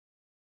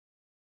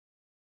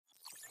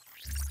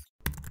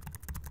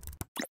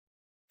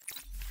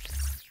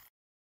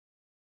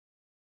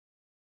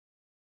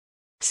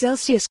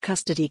Celsius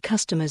custody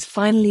customers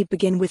finally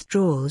begin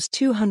withdrawals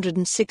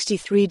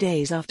 263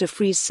 days after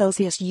freeze.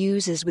 Celsius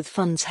users with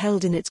funds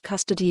held in its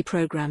custody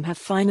program have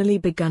finally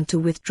begun to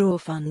withdraw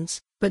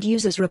funds, but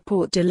users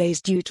report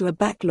delays due to a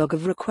backlog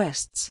of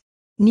requests.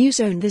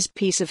 NewsZone. This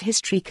piece of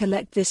history.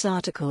 Collect this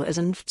article as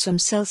some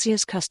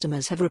Celsius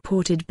customers have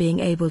reported being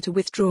able to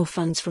withdraw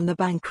funds from the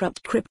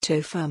bankrupt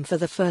crypto firm for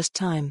the first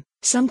time,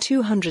 some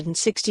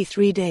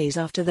 263 days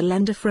after the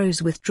lender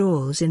froze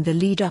withdrawals in the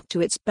lead-up to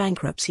its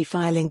bankruptcy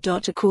filing.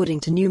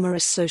 According to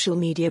numerous social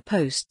media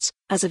posts,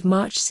 as of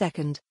March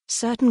 2,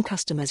 certain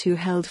customers who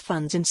held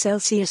funds in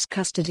Celsius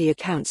custody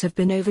accounts have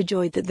been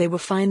overjoyed that they were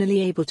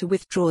finally able to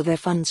withdraw their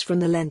funds from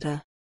the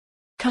lender.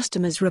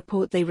 Customers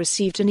report they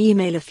received an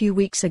email a few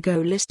weeks ago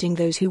listing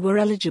those who were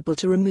eligible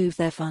to remove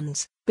their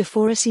funds,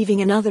 before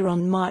receiving another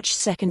on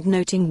March 2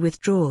 noting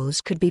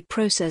withdrawals could be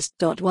processed.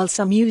 While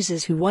some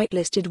users who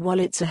whitelisted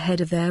wallets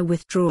ahead of their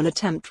withdrawal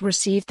attempt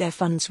received their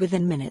funds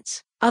within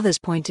minutes, others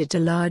pointed to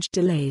large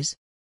delays.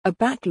 A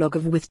backlog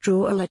of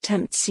withdrawal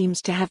attempts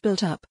seems to have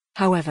built up,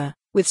 however,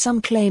 with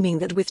some claiming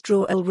that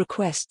withdrawal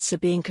requests are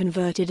being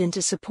converted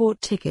into support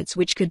tickets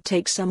which could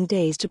take some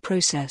days to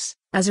process,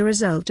 as a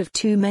result of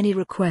too many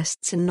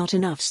requests and not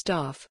enough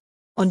staff.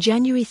 On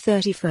January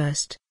 31,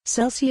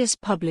 Celsius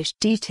published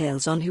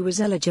details on who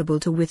was eligible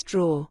to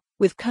withdraw,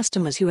 with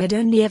customers who had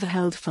only ever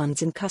held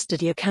funds in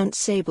custody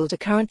accounts able to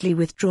currently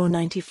withdraw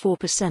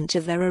 94%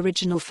 of their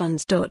original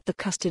funds. The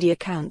custody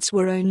accounts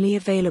were only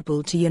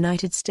available to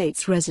United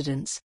States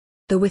residents.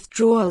 The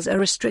withdrawals are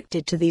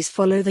restricted to these.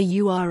 Follow the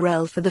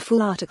URL for the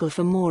full article.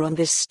 For more on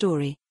this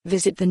story,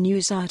 visit the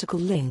news article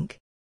link.